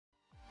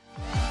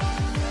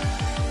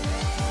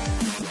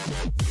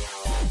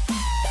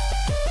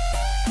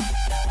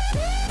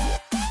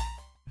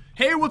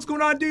what's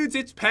going on, dudes?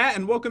 It's Pat,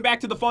 and welcome back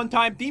to the Fun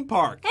Time Theme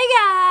Park. Hey,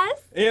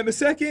 guys! And the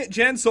second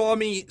Jen saw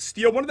me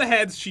steal one of the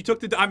heads, she took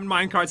the diamond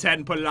minecart's head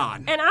and put it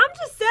on. And I'm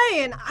just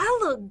saying, I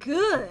look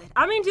good.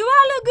 I mean, do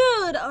I look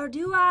good, or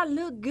do I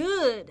look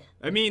good?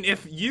 I mean,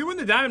 if you and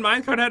the diamond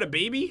minecart had a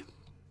baby...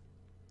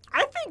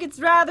 I think it's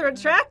rather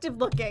attractive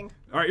looking.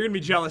 Alright, you're gonna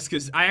be jealous,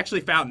 because I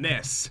actually found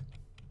this.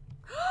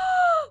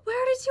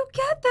 Where did you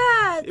get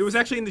that? It was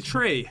actually in the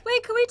tree.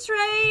 Wait, can we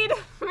trade?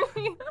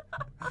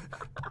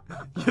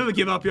 You'll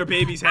give up your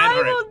baby's head.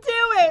 I will do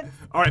it.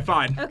 Alright,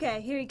 fine.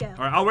 Okay, here you go.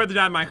 Alright, I'll wear the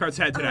diamond minecart's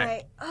head today.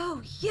 Alright.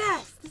 Oh,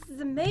 yes. This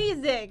is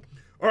amazing.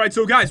 Alright,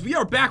 so guys, we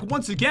are back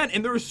once again,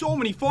 and there are so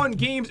many fun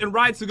games and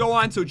rides to go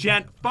on, so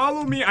Jen,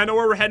 follow me. I know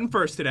where we're heading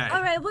first today.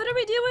 Alright, what are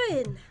we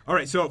doing?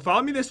 Alright, so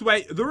follow me this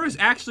way. There is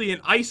actually an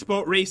ice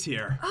boat race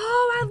here.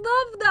 Oh, I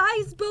love the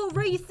ice boat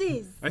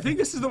races. I think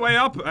this is the way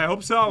up. I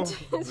hope so.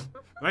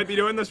 Might be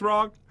doing this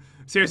wrong.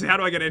 Seriously, how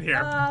do I get in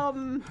here?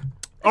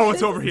 Oh,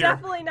 it's over here.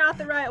 Definitely not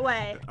the right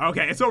way.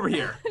 Okay, it's over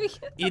here.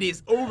 It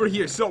is over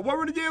here. So what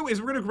we're gonna do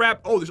is we're gonna grab,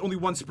 oh, there's only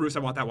one spruce. I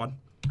want that one.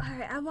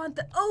 Alright, I want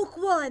the oak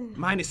one.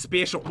 Mine is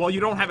special. Well, you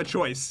don't have a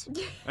choice.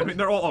 I mean,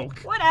 they're all oak.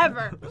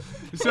 Whatever.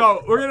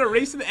 So we're gonna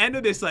race to the end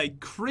of this, like,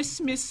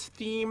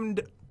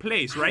 Christmas-themed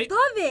place, right? I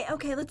love it.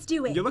 Okay, let's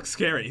do it. You look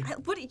scary.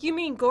 What do you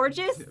mean,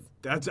 gorgeous?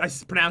 I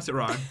pronounced it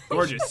wrong.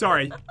 Gorgeous,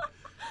 sorry.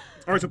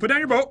 All right, so put down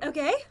your boat.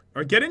 Okay.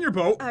 All right, get in your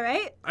boat. All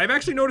right. I've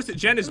actually noticed that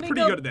Jen is pretty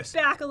good at this.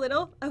 Back a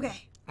little.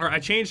 Okay. All right, I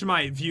changed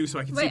my view so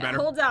I can see better.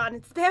 Hold on.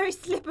 It's very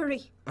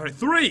slippery. All right,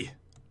 3,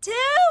 2,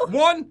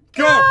 1,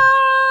 go!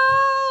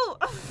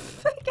 Oh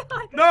my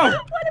God. No!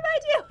 What am I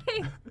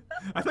doing?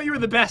 I thought you were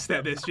the best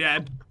at this,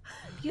 Jen.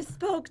 You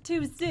spoke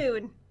too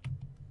soon.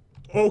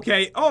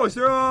 Okay. Oh, is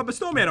there a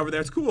snowman over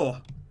there? It's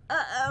cool.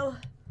 Uh-oh.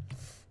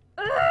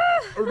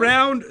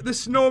 Around the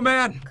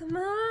snowman. Come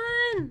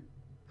on.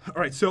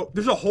 All right, so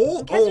there's a hole.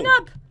 I'm catching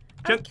up.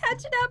 Jen, I'm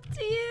catching up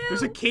to you.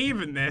 There's a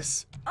cave in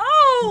this.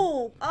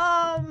 Oh!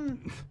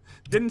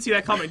 Didn't see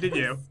that coming, did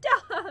you?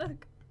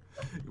 Stuck.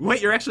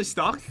 Wait, you're actually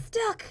stuck?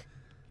 Stuck.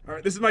 All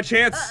right, this is my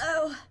chance.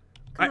 Uh-oh.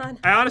 Come on.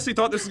 I honestly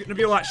thought this was going to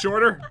be a lot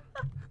shorter.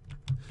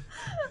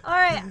 All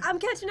right, I'm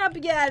catching up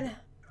again.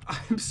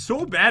 I'm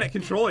so bad at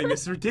controlling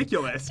this. It's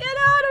ridiculous. Get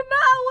out of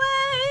my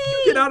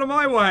way! Get out of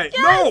my way.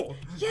 Yes! No!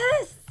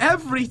 Yes!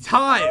 Every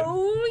time.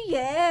 Oh,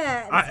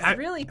 yeah. This is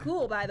really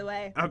cool, by the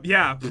way.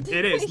 Yeah,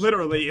 it is.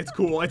 Literally, it's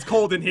cool. It's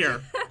cold in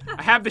here.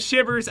 I have the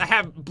shivers. I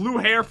have blue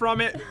hair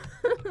from it.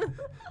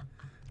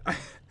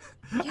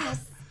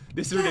 Yes.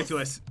 This is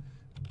ridiculous.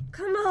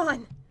 Come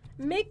on.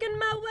 Making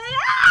my way.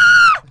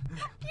 Ah!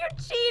 You're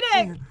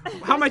cheating.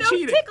 How am I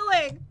cheating? No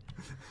tickling.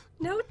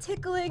 No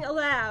tickling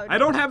allowed. I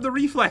don't have the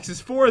reflexes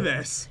for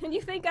this. And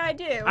you think I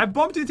do? I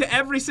bumped into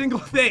every single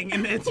thing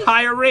in the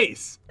entire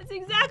race. That's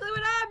exactly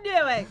what I'm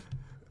doing.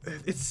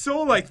 It's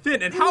so, like,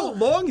 thin. And how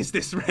long is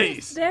this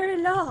race? It's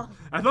very long.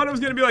 I thought it was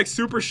going to be, like,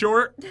 super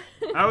short.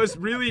 I was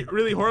really,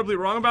 really horribly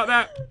wrong about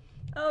that.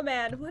 Oh,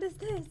 man. What is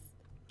this?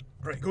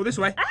 All right, go this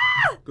way.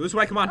 Ah! Go this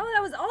way. Come on. Oh,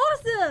 that was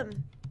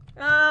awesome.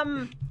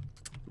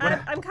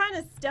 I'm kind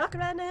of stuck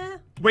right now.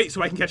 Wait,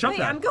 so I can catch up Wait,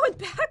 then. I'm going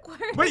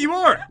backwards. Wait, you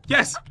are.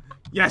 Yes.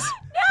 Yes.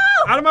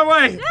 No! Out of my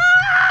way.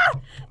 Ah!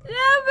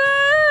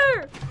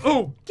 Never!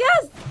 Oh.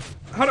 Yes!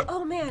 How do...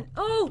 Oh, man.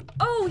 Oh,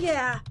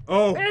 yeah.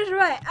 Oh. There's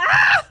right.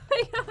 Ah!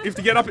 You have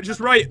to get up it just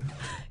right.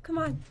 Come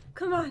on.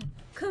 Come on.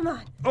 Come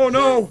on. Oh,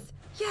 no.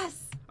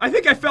 Yes. I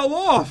think I fell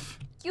off.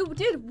 You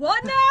did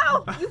what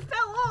now? You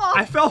fell off.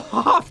 I fell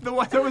off.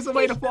 There was a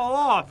way to fall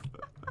off.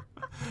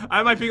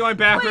 I might be going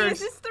backwards. Wait, is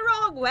this the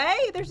wrong way?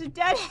 There's a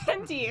dead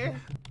end here.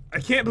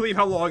 I can't believe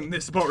how long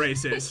this boat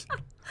race is.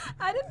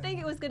 I didn't think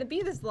it was going to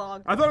be this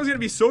long. I thought it was going to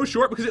be so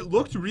short because it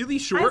looked really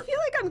short. I feel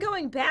like I'm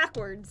going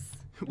backwards.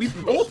 We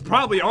both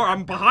probably are.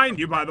 I'm behind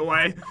you, by the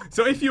way.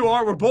 So if you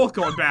are, we're both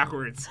going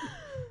backwards.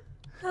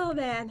 Oh,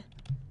 man.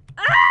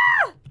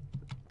 Ah!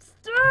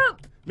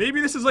 Stop!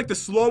 Maybe this is like the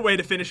slow way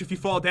to finish if you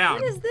fall down.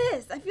 What is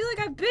this? I feel like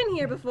I've been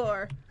here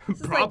before. This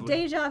is like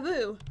deja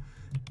vu.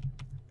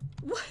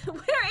 Where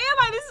am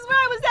I? This is where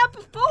I was at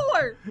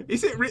before.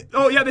 Is it?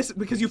 Oh, yeah, this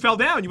because you fell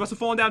down. You must have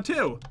fallen down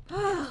too.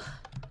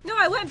 No,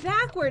 I went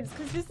backwards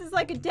because this is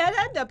like a dead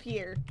end up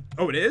here.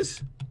 Oh, it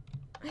is?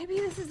 Maybe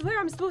this is where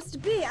I'm supposed to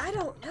be. I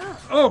don't know.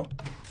 Oh,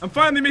 I'm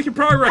finally making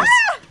progress.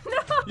 Ah,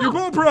 no. Your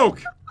boat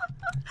broke.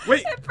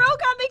 Wait. It broke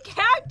on the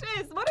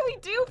cactus. What do we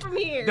do from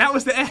here? That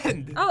was the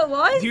end. Oh, it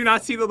was? Do you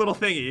not see the little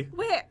thingy?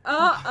 Where?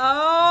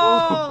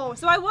 Oh.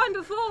 So I won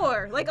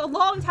before. Like a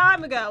long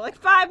time ago. Like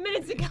 5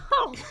 minutes ago.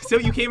 So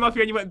you came up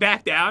here and you went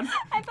back down?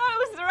 I thought it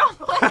was the wrong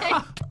way.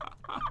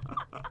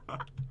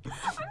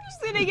 I'm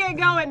just gonna get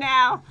going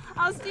now.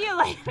 I'll see you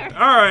later.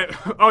 Alright.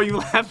 Oh, you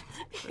left?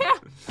 Yeah.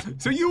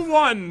 So you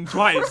won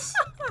twice.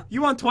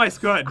 You won twice.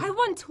 Good. I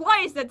won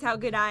twice. That's how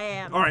good I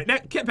am. Alright, now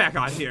get back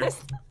on here.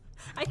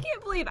 I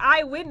can't believe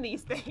I win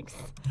these things.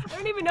 I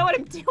don't even know what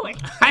I'm doing.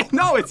 I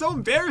know, it's so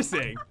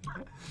embarrassing.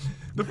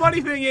 The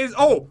funny thing is,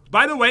 oh,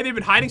 by the way, they've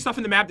been hiding stuff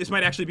in the map. This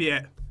might actually be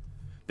it.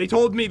 They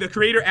told me the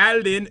creator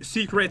added in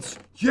secrets.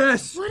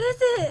 Yes. What is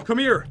it? Come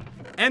here.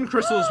 end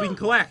crystals we can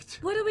collect.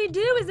 What do we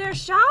do? Is there a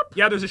shop?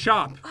 Yeah, there's a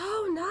shop.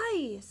 Oh,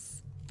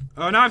 nice.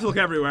 Oh, now I have to look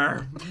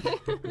everywhere.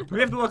 We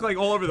have to look like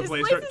all over the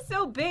place. This place is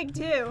so big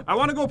too. I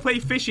want to go play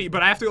fishy,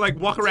 but I have to like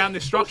walk around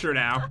this structure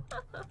now.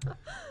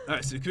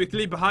 Alright, so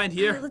quickly behind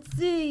here. Let's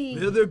see.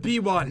 Will there be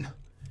one?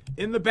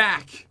 In the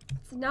back.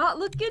 It's not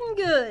looking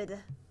good.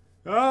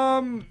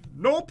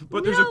 Nope.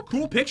 But there's a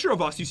cool picture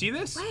of us. You see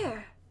this?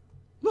 Where?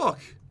 Look.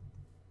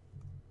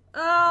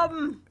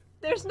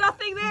 There's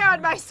nothing there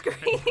on my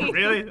screen.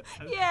 Really?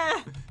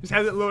 Yeah. Just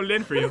has it loaded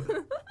in for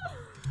you.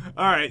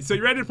 Alright, so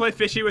you ready to play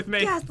fishy with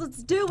me? Yes,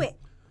 let's do it.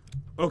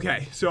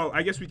 Okay, so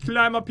I guess we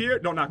climb up here.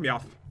 Don't knock me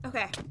off.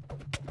 Okay.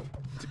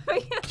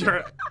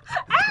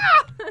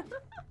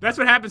 That's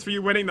what happens for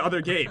you winning the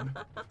other game.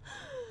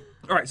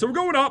 Alright, so we're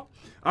going up.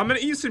 I'm gonna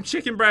eat some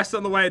chicken breasts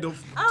on the way.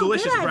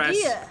 Delicious good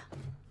breasts. Idea.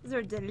 Those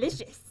are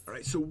delicious.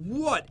 Alright, so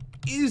what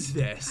is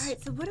this?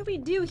 Alright, so what do we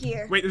do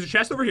here? Wait, there's a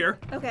chest over here.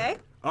 Okay.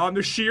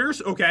 There's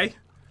shears. Okay.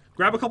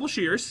 Grab a couple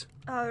shears.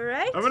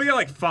 Alright. I'm gonna get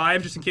like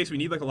 5 just in case we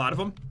need like a lot of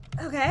them.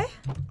 Okay.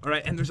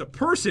 Alright, and there's a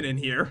person in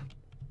here.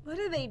 What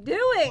are they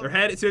doing? Their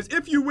head, it says,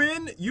 if you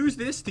win, use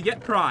this to get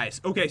prize.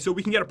 Okay, so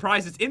we can get a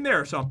prize that's in there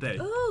or something.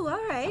 Ooh,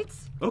 alright.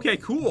 Okay,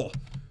 cool.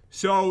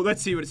 So,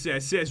 let's see what it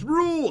says. It says,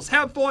 rules,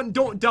 have fun,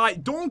 don't die.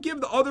 Don't give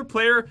the other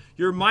player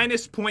your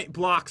 -point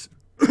blocks.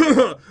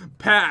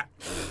 Pat.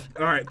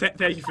 Alright,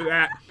 thank you for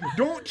that.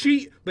 Don't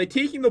cheat by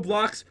taking the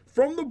blocks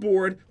from the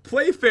board.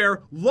 Play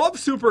fair. Love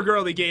Super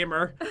Girly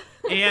Gamer.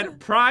 And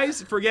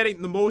prize for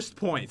getting the most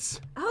points.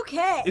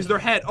 Okay. Is their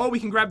head. Oh, we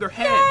can grab their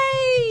head.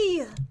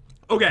 Yay!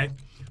 Okay,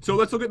 so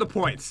let's look at the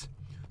points.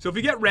 So if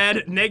we get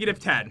red,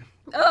 -10.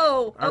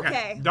 Oh,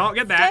 okay. Don't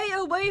get that. Stay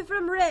away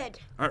from red.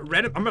 All right,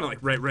 red. I'm gonna like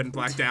write red and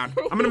black down.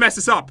 I'm gonna mess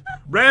this up.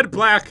 Red,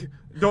 black.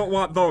 Don't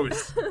want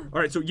those. All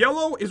right, so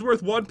yellow is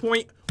worth 1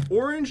 point.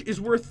 Orange is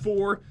worth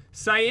 4.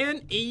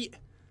 Cyan 8.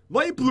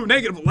 Light blue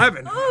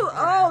 -11.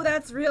 Oh,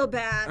 that's real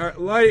bad. All right,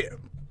 light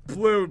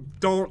blue.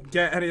 Don't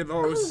get any of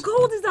those. Oh,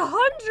 gold is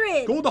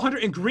 100. Gold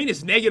 100 and green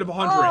is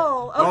 -100.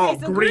 Oh,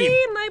 okay. So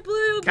green, light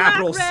blue,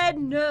 Capitals. black, red.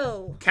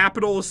 No.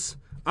 Capitals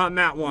on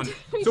that one.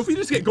 So if we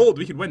just get gold,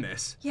 we can win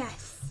this.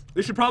 Yes.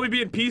 This should probably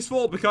be in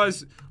peaceful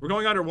because we're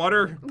going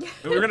underwater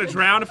and we're gonna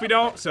drown if we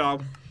don't. So,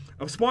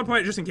 a spawn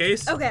point just in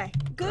case. Okay.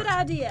 Good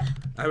idea.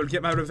 I will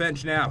get my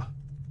revenge now.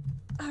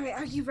 All right.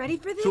 Are you ready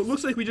for this? So it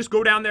looks like we just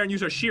go down there and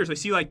use our shears. I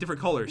see like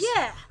different colors.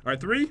 Yeah. All right,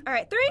 3. All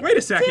right, 3. Wait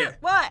a second. 2,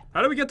 what?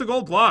 How do we get the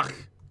gold block?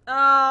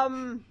 I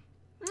mean,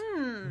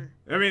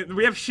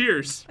 we have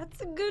shears.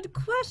 That's a good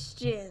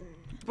question.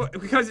 But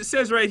because it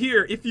says right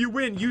here, if you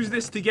win, use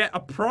this to get a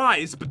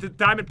prize. But the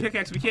diamond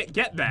pickaxe, we can't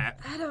get that.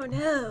 I don't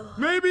know.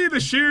 Maybe the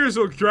shears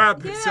will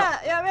grab it.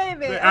 Yeah,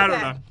 maybe. I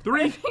don't know.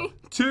 3,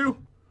 2,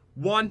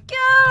 1.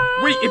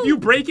 Go! Wait, if you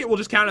break it, we'll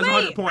just count as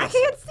 100 points. I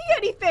can't see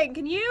anything.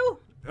 Can you?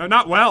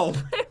 Not well.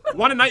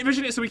 Want to night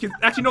vision it so we can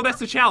actually know that's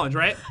the challenge,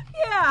 right?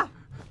 Yeah.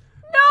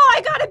 No,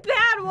 I got a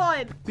bad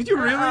one. Did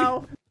you really?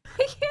 I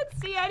can't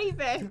see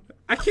anything.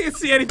 I can't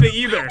see anything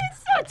either.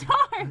 It's so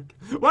dark.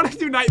 Why don't I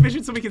do night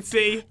vision so we can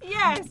see?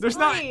 Yes, There's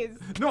please.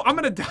 No, I'm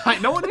gonna die.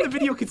 No one in the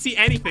video can see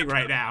anything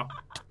right now.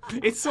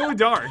 It's so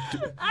dark.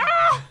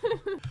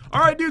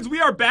 All right, dudes,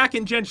 we are back.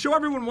 And Jen, show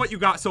everyone what you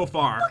got so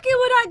far. Look at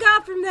what I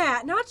got from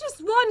that. Not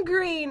just 1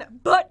 green,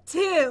 but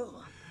 2.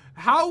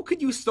 How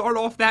could you start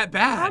off that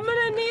bad? I'm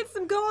gonna need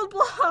some gold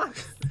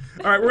blocks.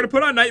 All right, we're gonna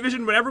put on night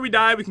vision. Whenever we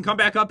die, we can come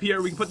back up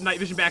here. We can put the night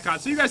vision back on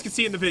so you guys can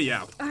see in the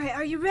video. All right,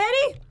 are you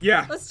ready?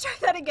 Yeah. Let's try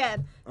that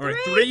again. All right,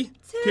 3,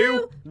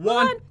 2,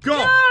 1, go.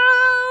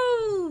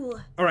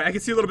 All right, I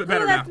can see a little bit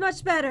better that's now.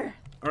 much better.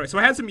 All right, so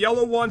I had some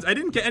yellow ones. I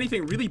didn't get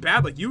anything really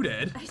bad like you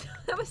did. I know,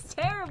 that was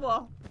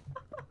terrible.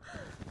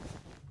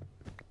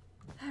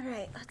 All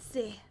right, let's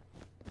see.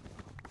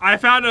 I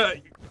found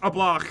a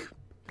block.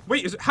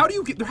 Wait, how do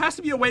you get? There has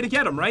to be a way to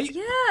get them, right?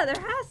 Yeah, there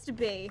has to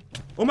be.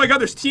 Oh my God,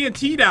 there's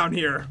TNT down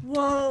here.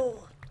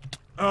 Whoa.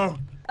 Oh.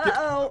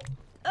 Uh-oh.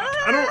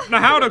 I don't know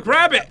how to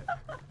grab it.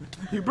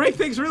 You break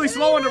things really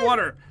slow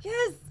underwater.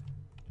 Yes.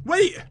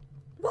 Wait.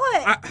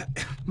 What?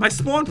 My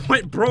spawn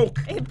point broke.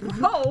 It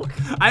broke?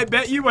 I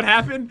bet you what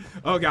happened.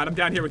 Oh God, I'm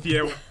down here with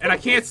you, and I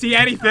can't see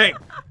anything.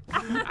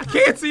 I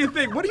can't see a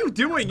thing. What are you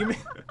doing? You mean?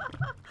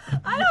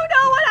 I don't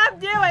know what I'm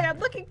doing. I'm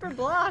looking for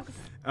blocks.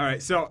 All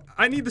right, so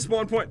I need the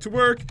spawn point to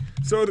work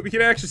so that we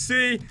can actually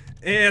see,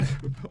 and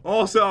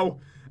also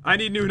I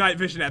need new night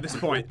vision at this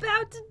point. I'm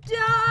about to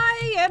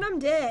die, and I'm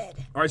dead.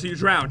 All right, so you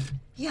drowned.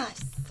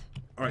 Yes.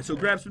 All right, so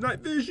grab some night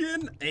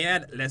vision,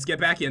 and let's get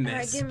back in this. All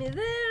right, give me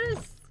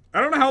this.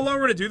 I don't know how long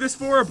we're gonna do this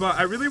for, but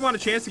I really want a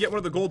chance to get one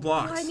of the gold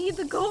blocks. Oh, I need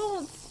the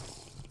gold.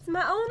 It's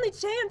my only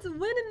chance of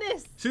winning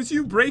this. Since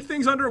you break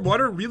things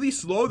underwater really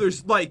slow,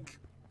 there's like,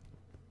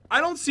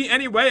 I don't see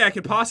any way I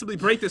could possibly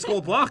break this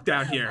gold block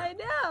down here. I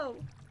know.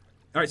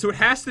 All right, so it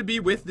has to be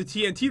with the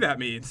TNT, that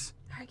means.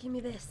 All right, give me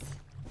this.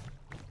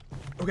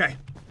 Okay.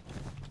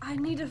 I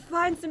need to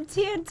find some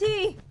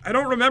TNT. I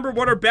don't remember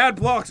what are bad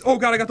blocks. Oh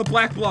God, I got the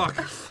black block.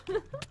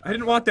 I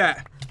didn't want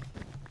that.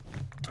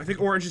 I think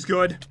orange is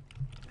good.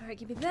 All right,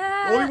 give me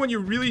that. The only one you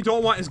really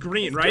don't want is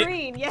green, right?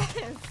 Green, yes.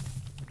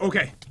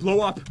 Okay,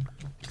 blow up.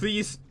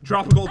 Please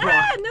drop a gold block.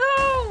 Ah,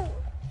 no!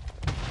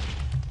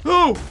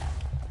 Oh!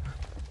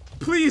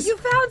 Please! You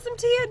found some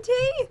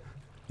TNT?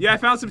 Yeah, I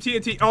found some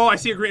TNT. Oh, I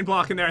see a green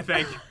block in there, I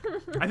think.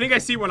 I think I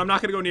see one. I'm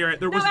not gonna go near it.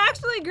 No,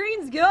 actually,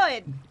 green's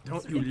good.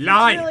 Don't you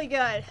lie. It's really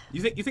good.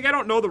 You think I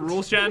don't know the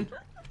rules, Jen?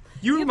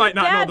 You might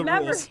not know the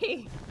rules.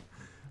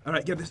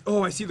 Alright, get this.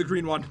 Oh, I see the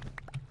green one.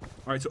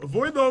 Alright, so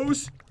avoid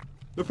those.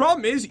 The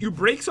problem is, you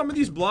break some of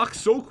these blocks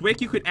so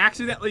quick, you could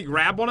accidentally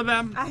grab one of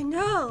them. I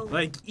know.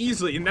 Like,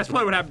 easily, and that's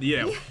probably what happened to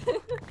you.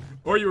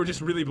 Or you were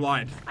just really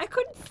blind. I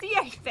couldn't see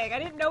anything. I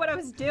didn't know what I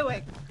was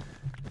doing.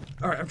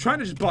 Alright, I'm trying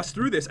to just bust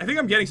through this. I think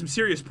I'm getting some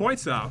serious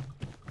points, though.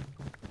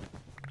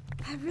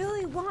 I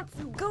really want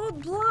some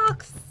gold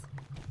blocks.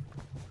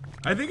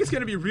 I think it's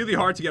going to be really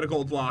hard to get a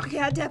gold block.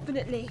 Yeah,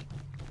 definitely.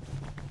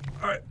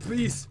 Alright,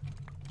 please.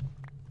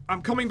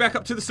 I'm coming back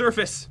up to the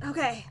surface.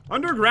 Okay.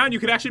 Underground, you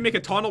could actually make a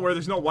tunnel where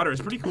there's no water.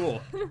 It's pretty cool.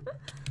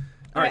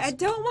 Alright, I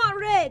don't want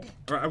red.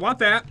 Alright, I want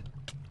that.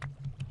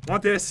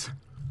 Want this.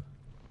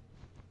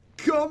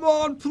 Come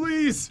on,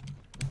 please.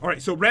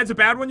 Alright, so red's a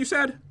bad one, you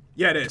said?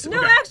 Yeah, it is. No,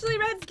 okay. actually,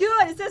 red's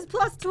good. It says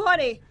plus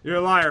 20. You're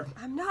a liar.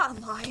 I'm not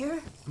a liar.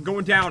 I'm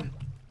going down.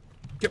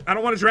 I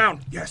don't want to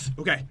drown. Yes,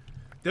 okay.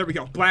 There we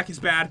go. Black is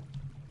bad.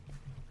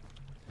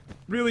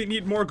 Really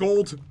need more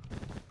gold.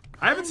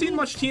 I haven't seen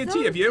much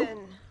TNT, have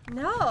you?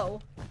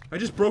 No. I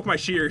just broke my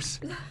shears.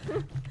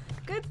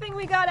 Good thing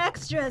we got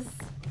extras.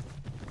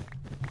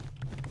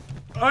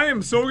 I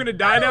am so gonna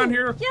die down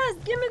here. Yes,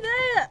 give me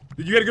that.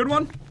 Did you get a good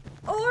one?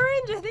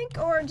 Orange, I think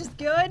orange is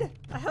good.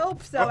 I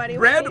hope so, anyways.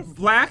 Red,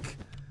 black,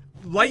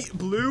 light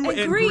blue,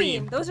 and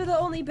green. Those are the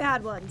only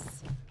bad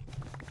ones.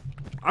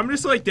 I'm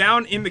just like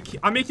down in the,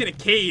 I'm making a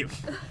cave.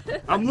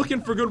 I'm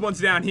looking for good ones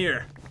down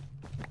here.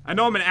 I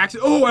know I'm an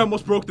accident. Oh, I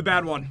almost broke the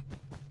bad one.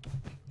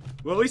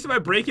 Well, at least if I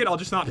break it, I'll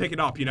just not pick it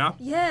up, you know?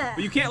 Yeah.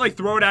 But you can't like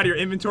throw it out of your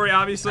inventory,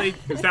 obviously,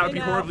 because that would be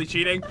horribly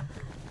cheating.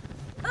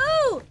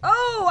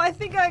 Oh, I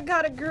think I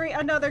got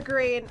another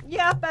green.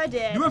 Yep, I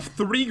did. You have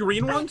 3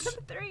 green ones? I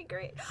have 3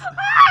 green.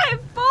 I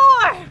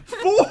have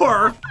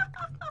 4! 4?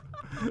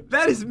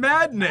 That is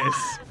madness.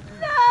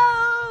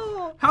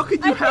 No. How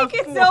could you have I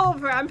think it's 4?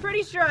 over. I'm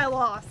pretty sure I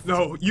lost.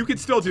 No, you could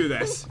still do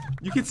this.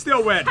 You could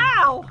still win.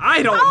 How?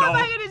 I don't know. How am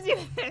I gonna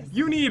do this?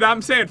 You need,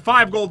 I'm saying,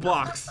 5 gold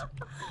blocks.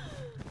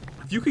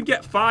 If you could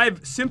get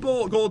 5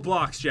 simple gold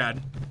blocks,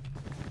 Chad.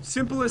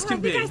 Simple as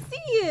can be. I think I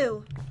see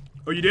you.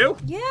 Oh, you do?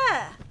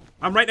 Yeah.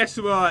 I'm right next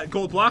to a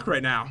gold block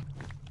right now.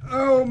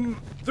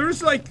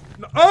 There's like,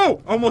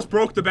 oh, almost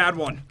broke the bad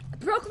one. I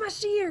broke my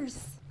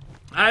shears.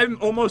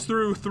 I'm almost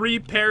through 3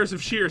 pairs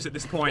of shears at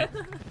this point.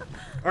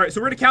 All right,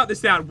 so we're gonna count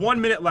this down. 1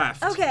 minute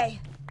left.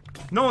 Okay.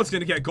 No one's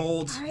gonna get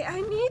gold. All right,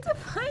 I need to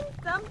find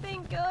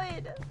something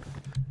good.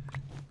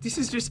 This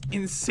is just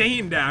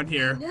insane down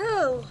here.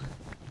 No.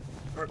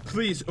 All right,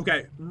 please,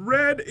 okay.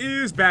 Red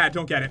is bad.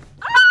 Don't get it.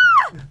 Ah!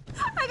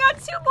 I got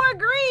 2 more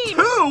green.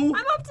 2?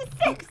 I'm up to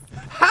 6.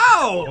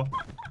 How?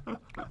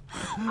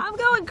 I'm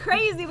going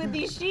crazy with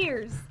these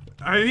shears.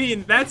 I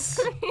mean, that's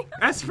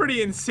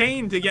pretty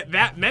insane to get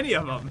that many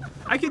of them.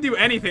 I could do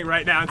anything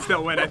right now and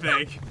still win, I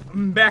think.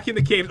 I'm back in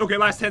the cave. Okay,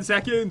 last 10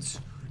 seconds.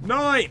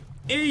 9,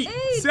 8,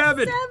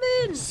 7,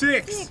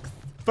 6,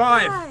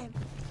 5,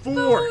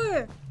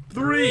 4,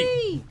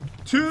 3,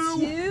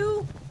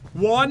 2,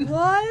 1.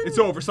 It's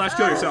over. Slash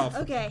kill yourself.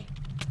 Okay.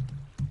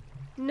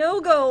 No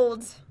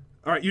gold.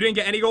 All right, you didn't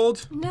get any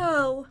gold?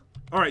 No.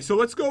 All right, so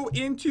let's go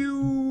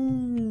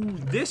into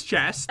this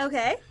chest.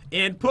 Okay.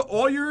 And put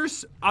all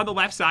yours on the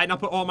left side, and I'll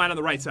put all mine on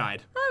the right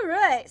side. All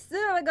right, so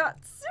I got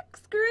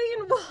 6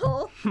 green wool.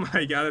 Oh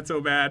my god, that's so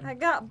bad. I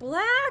got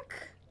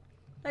black.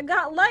 I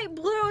got light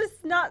blue.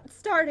 It's not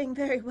starting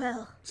very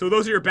well. So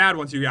those are your bad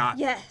ones you got?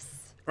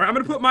 Yes. All right, I'm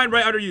going to put mine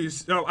right under you.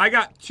 So I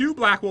got 2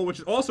 black wool, which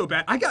is also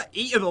bad. I got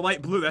 8 of the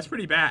light blue. That's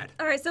pretty bad.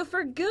 All right, so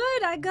for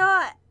good, I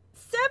got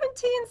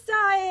 17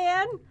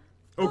 cyan,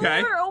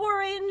 4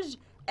 orange,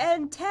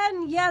 and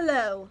 10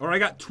 yellow. All right, I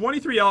got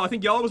 23 yellow. I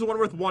think yellow was the one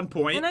worth 1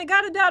 point. And I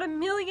got about 1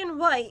 million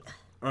white.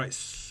 All right,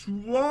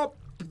 swap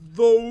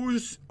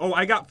those. Oh,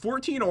 I got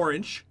 14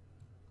 orange.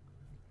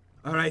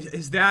 All right,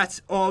 is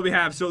that all we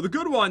have? So the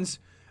good ones,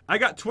 I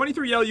got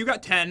 23 yellow, you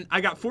got 10.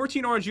 I got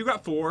 14 orange, you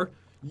got 4.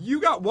 You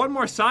got 1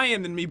 more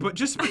cyan than me, but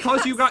just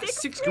because you got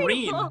 6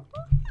 green. All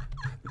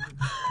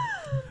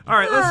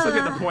right, let's look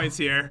at the points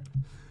here.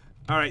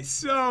 All right,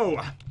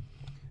 so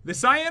the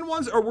cyan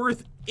ones are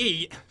worth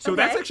 8, so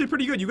that's actually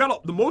pretty good. You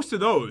got the most of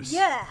those.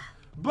 Yeah.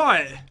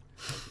 But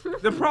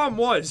the problem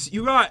was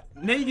you got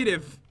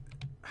negative.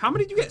 How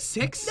many did you get?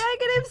 6?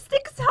 Negative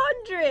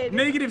 600.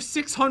 Negative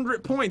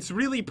 600 points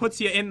really puts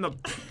you in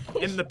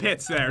the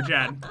pits there,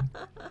 Jen.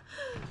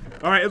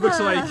 All right, it looks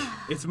like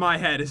it's my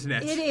head, isn't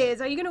it? It is.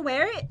 Are you gonna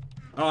wear it?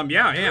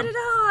 Yeah, I am. Put it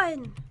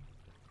on.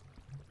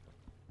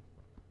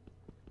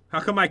 How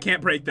come I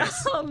can't break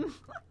this?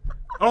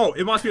 Oh,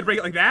 it wants me to break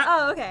it like that?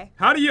 Oh, okay.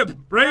 How do you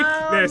break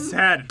this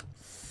head?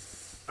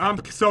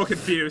 I'm so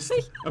confused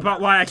about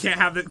why I can't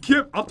have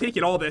the. I'll take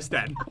it all this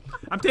then.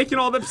 I'm taking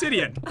all the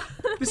obsidian.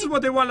 This is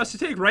what they want us to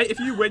take, right? If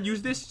you win,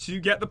 use this to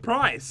get the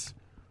prize.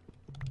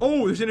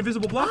 Oh, there's an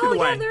invisible block in the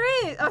way. Oh, yeah,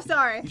 there is. Oh,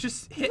 sorry. You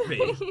just hit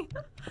me.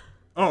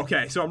 Oh,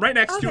 okay, so I'm right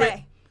next to it.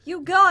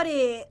 You got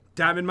it.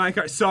 Diamond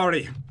minecart.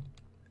 Sorry.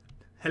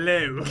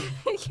 Hello.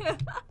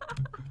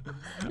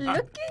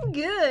 Looking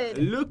good.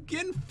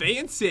 Looking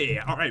fancy.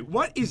 All right,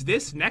 what is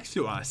this next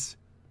to us?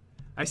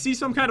 I see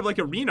some kind of like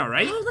arena,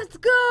 right? Oh, let's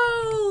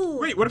go.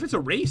 Wait, what if it's a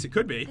race? It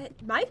could be.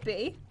 It might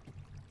be.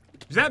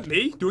 Is that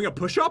me doing a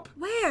push-up?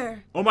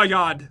 Where? Oh my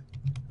god.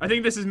 I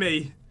think this is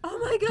me. Oh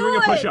my god. Doing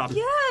a push-up.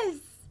 Yes.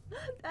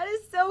 That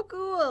is so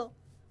cool.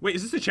 Wait,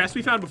 is this the chest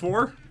we found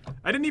before?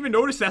 I didn't even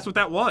notice that's what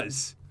that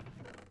was.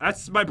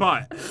 That's my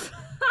butt.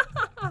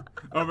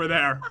 Over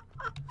there.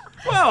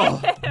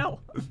 Well,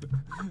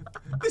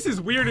 this is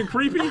weird and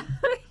creepy.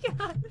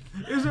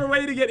 Is there a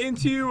way to get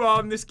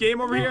into this game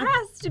over here? There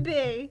has to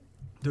be.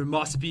 There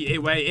must be a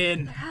way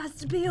in. There has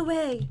to be a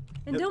way.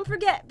 And don't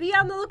forget, be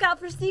on the lookout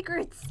for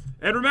secrets.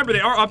 And remember, they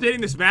are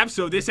updating this map,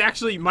 so this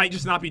actually might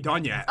just not be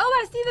done yet.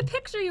 Oh, I see the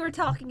picture you were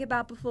talking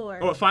about before.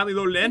 Oh, it finally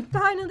loaded in? It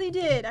finally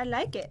did. I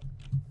like it.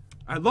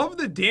 I love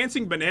the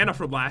dancing banana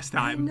from last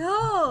time.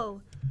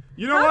 No.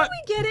 You know How what?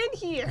 did we get in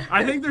here?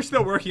 I think they're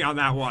still working on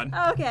that one.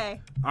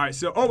 Okay. All right,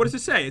 so, what does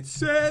it say? It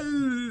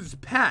says,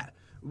 Pat,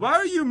 why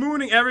are you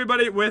mooning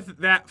everybody with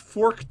that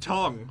forked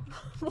tongue?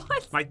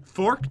 What? My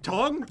forked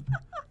tongue?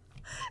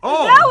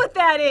 Oh, is that what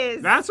that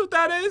is? That's what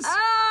that is?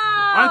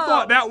 Oh. I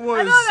thought that was...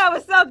 I thought that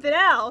was something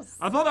else.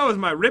 I thought that was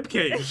my rib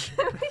cage.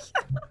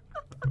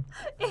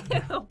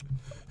 Ew. All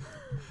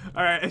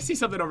right, I see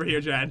something over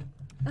here, Jen.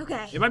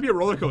 Okay. It might be a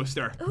roller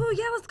coaster. Oh,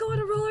 yeah, let's go on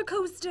a roller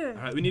coaster.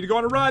 All right, we need to go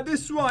on a ride.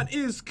 This one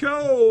is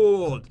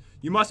cold.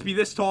 You must be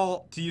this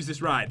tall to use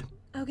this ride.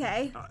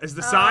 Okay. Is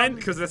the sign?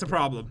 Because that's a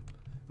problem.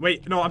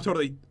 Wait, no, I'm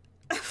totally...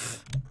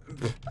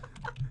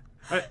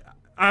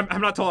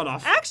 I'm not tall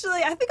enough.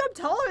 Actually, I think I'm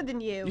taller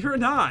than you. You're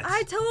not.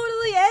 I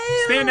totally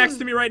am. Stand next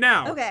to me right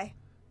now. Okay.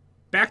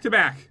 Back to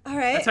back. All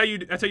right.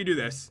 That's how you do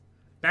this.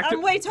 Back to...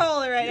 I'm way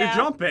taller right You're now.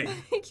 jumping.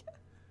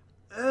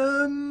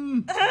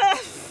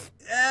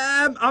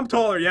 I'm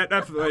taller yet,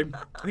 definitely.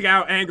 I think I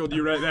out-angled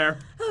you right there.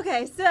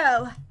 Okay,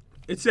 so...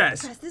 It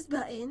says... Press this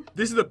button.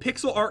 This is a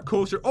pixel art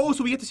coaster. Oh,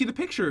 so we get to see the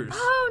pictures.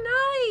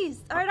 Oh,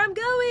 nice. All right, I'm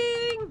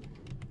going.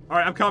 All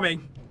right, I'm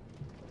coming.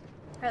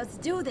 All right, let's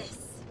do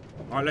this.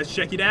 All right, let's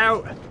check it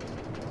out.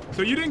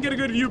 So you didn't get a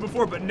good view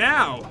before, but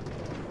now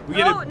we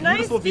get a beautiful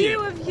nice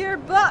view of your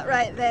butt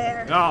right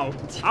there. Oh,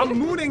 I'm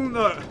mooning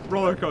the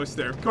roller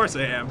coaster. Of course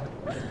I am.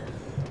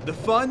 The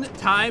Fun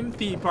Time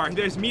Theme Park.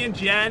 There's me and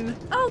Jen.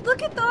 Oh,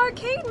 look at the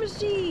arcade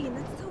machine.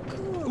 That's so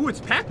cool. Ooh, it's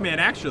Pac-Man,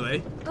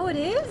 actually. Oh, it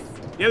is?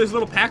 Yeah, there's a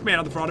little Pac-Man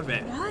on the front of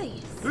it.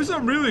 Nice. There's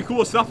some really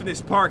cool stuff in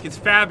this park. It's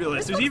fabulous.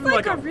 This There's looks even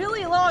like a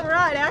really long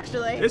ride,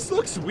 actually. This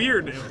looks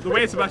weird, the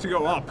way it's about to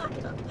go up.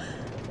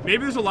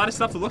 Maybe there's a lot of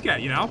stuff to look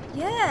at, you know?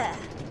 Yeah.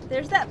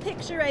 There's that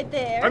picture right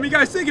there. I mean,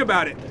 guys, think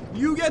about it.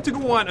 You get to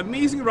go on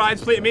amazing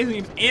rides, play amazing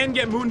games, and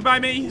get mooned by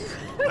me?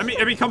 I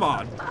mean, come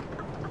on.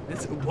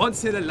 It's a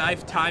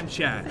once-in-a-lifetime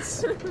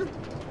chance. All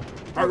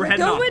right, we're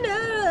heading going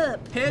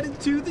up. Headed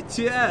to the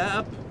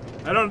top.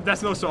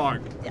 That's no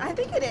song. I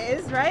think it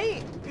is,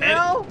 right?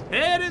 No?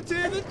 Headed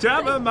to the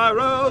top of my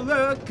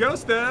roller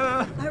coaster.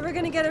 All right, we're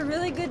gonna get a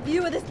really good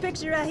view of this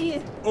picture right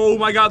here. Oh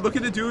my god, look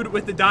at the dude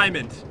with the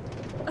diamond.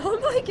 Oh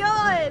my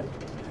god.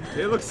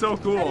 It looks so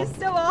cool. That is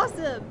so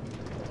awesome.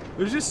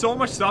 There's just so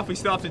much stuff we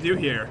still have to do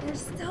here.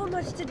 There's so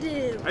much to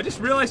do. I just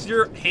realized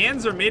your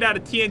hands are made out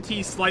of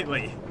TNT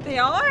slightly. They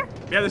are?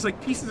 Yeah, there's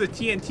like pieces of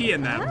TNT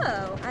in them.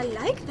 Oh, I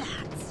like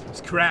that.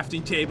 There's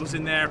crafting tables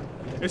in there.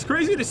 It's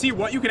crazy to see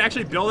what you can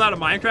actually build out of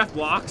Minecraft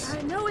blocks.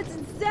 I know, it's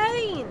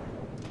insane.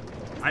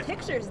 This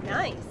picture's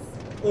nice.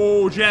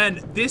 Oh,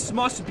 Jen, this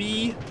must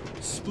be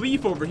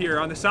Spleef over here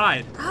on the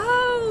side.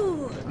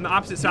 Oh! On the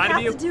opposite side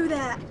of you. I have to do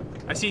that.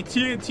 I see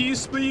TNT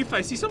Spleef.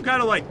 I see some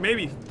kind of like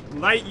maybe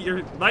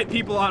light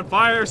people on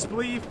fire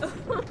Spleef.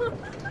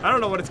 I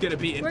don't know what it's gonna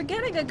be. We're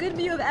getting a good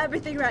view of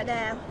everything right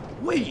now.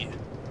 Wait,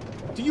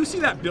 do you see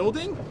that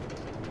building?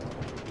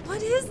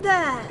 What is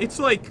that? It's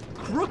like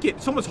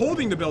crooked. Someone's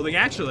holding the building,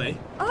 actually.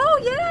 Oh,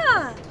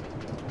 yeah.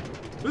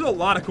 There's a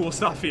lot of cool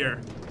stuff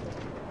here.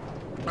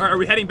 All right, are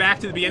we heading back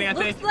to the beginning, I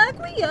think? Looks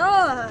like we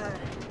are.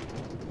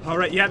 All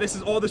right, yeah, this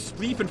is all the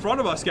Spleef in front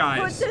of us, guys.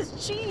 Oh, it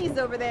says cheese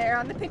over there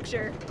on the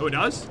picture. Oh, it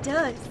does? It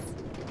does.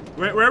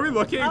 Where are we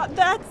looking?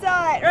 That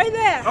side, right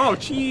there. Oh,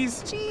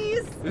 cheese. Cheese.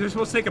 Is they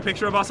supposed to take a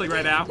picture of us, like,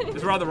 right now?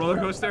 Is we're on the roller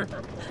coaster?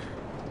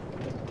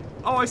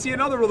 Oh, I see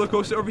another roller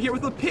coaster over here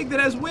with a pig that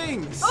has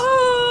wings.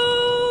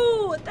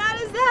 Oh,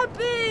 that is that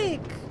big.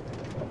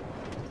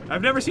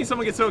 I've never seen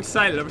someone get so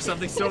excited over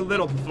something so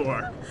little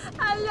before.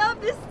 I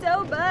love this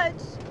so much.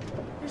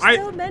 There's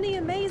so many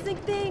amazing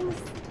things.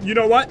 You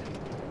know what?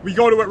 We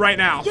go to it right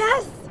now.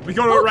 Yes. We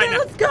go to it right now.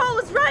 Let's go.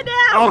 Let's run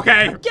now.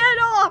 Okay. Get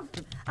off.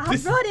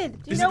 I'm running.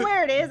 Do you know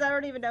where it is? I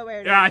don't even know where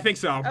it is. Yeah, I think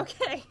so.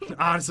 Okay.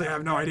 Honestly, I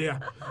have no idea.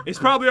 It's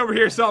probably over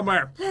here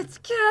somewhere. Let's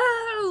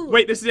go.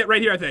 Wait, this is it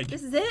right here, I think.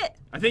 This is it?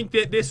 I think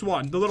that this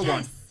one, the little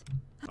one.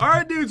 All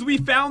right, dudes, we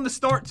found the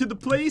start to the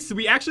place.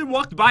 We actually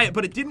walked by it,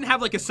 but it didn't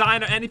have like a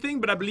sign or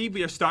anything, but I believe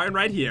we are starting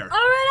right here. All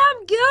right,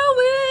 I'm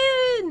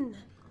going.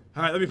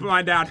 All right, let me put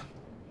mine down.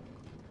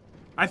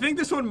 I think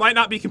this one might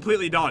not be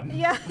completely done.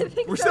 Yeah, I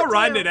think We're so still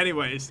riding too. it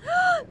anyways.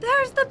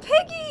 There's the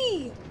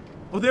piggy!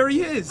 Oh, there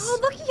he is. Oh,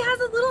 look, he has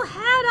a little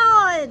hat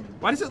on.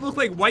 Why does it look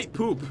like white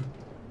poop?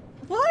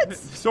 What?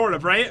 Sort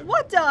of, right?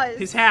 What does?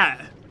 His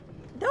hat.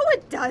 No,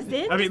 it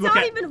doesn't. I mean, it's look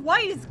not at- even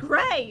white, it's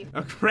gray.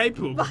 A gray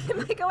poop. Why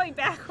am I going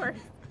backwards?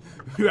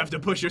 You have to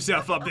push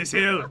yourself up this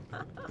hill.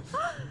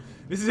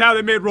 This is how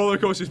they made roller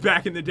coasters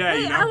back in the day,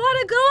 Wait, you know? I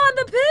want to go on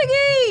the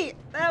piggy!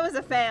 That was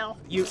a fail.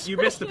 You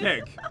missed the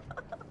pig.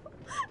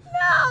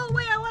 No,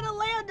 wait, I want to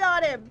land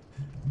on him.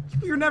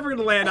 You're never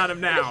gonna land on him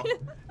now.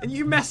 And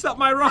you messed up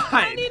my I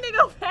ride. need to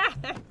go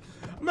back.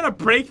 I'm gonna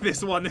break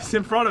this one that's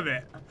in front of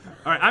it.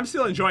 All right, I'm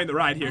still enjoying the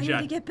ride here, I need to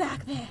Jen. get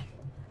back there.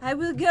 I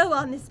will go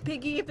on this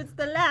piggy if it's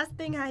the last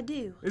thing I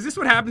do. Is this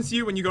what happens to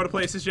you when you go to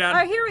places, Jen? All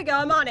right, here we go.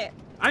 I'm on it.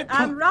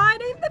 I'm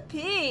riding the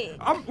pig.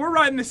 We're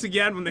riding this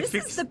again when they This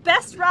fix is the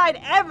best ride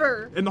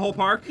ever. in the whole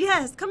park.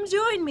 Yes, come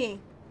join me.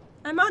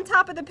 I'm on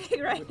top of the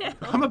pig right now.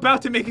 I'm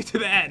about to make it to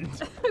the end.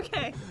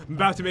 Okay. I'm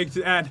about to make it to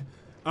the end.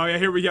 Oh yeah,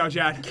 here we go,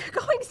 Jen. You're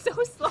going so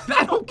slow.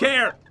 I don't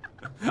care.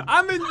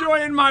 I'm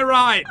enjoying my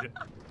ride.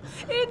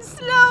 In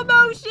slow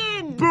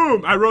motion.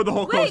 Boom! I rode the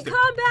whole Wait, coaster.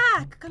 come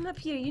back. Come up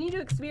here. You need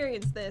to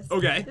experience this.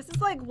 Okay. This is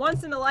like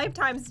once in a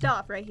lifetime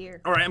stuff right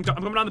here. All right, I'm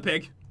coming on the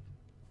pig.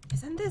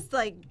 Isn't this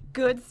like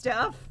good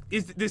stuff?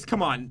 Is this?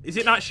 Come on. Is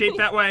it not shaped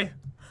that way?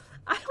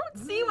 I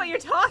don't see what you're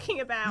talking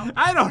about.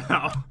 I don't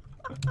know.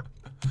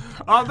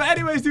 But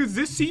anyways, dudes,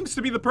 this seems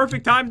to be the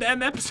perfect time to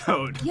end the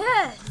episode.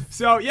 Yes.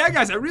 So yeah,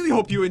 guys, I really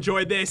hope you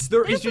enjoyed this.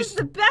 This is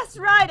the best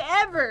ride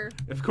ever.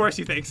 Of course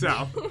you think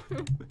so.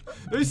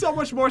 There's so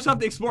much more stuff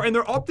to explore, and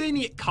they're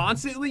updating it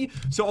constantly.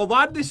 So a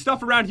lot of this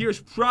stuff around here is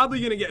probably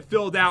going to get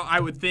filled out, I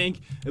would think.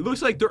 It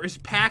looks like there is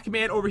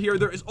Pac-Man over here.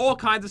 There is all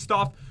kinds of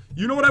stuff.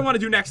 You know what I want to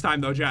do next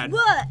time, though, Jen?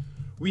 What?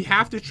 We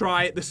have to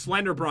try the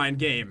Slender Brine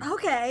game.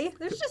 Okay.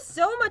 There's just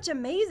so much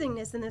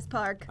amazingness in this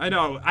park. I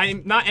know.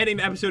 I'm not ending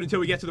the episode until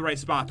we get to the right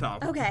spot, though.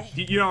 Okay.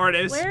 You know where it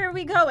is? Where are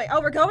we going? Oh,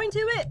 we're going to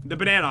it? The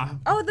banana.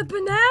 Oh, the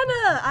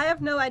banana. I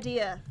have no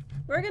idea.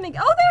 We're going to...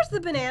 Oh, there's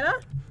the banana.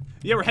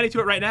 Yeah, we're heading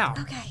to it right now.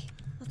 Okay.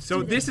 Let's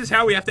So do this is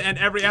how we have to end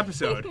every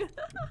episode.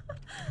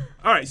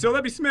 All right, so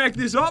let me smack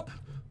this up.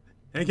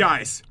 And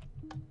guys,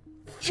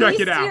 check it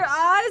Feast out. your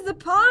eyes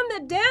upon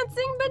the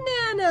dancing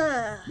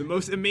banana. The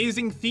most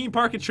amazing theme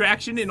park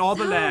attraction in all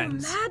the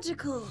lands.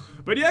 Magical.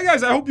 But yeah,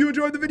 guys, I hope you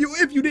enjoyed the video.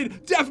 If you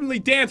did, definitely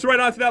dance right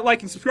onto that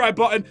like and subscribe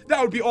button.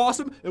 That would be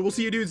awesome. And we'll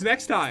see you dudes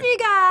next time. See you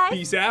guys.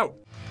 Peace out.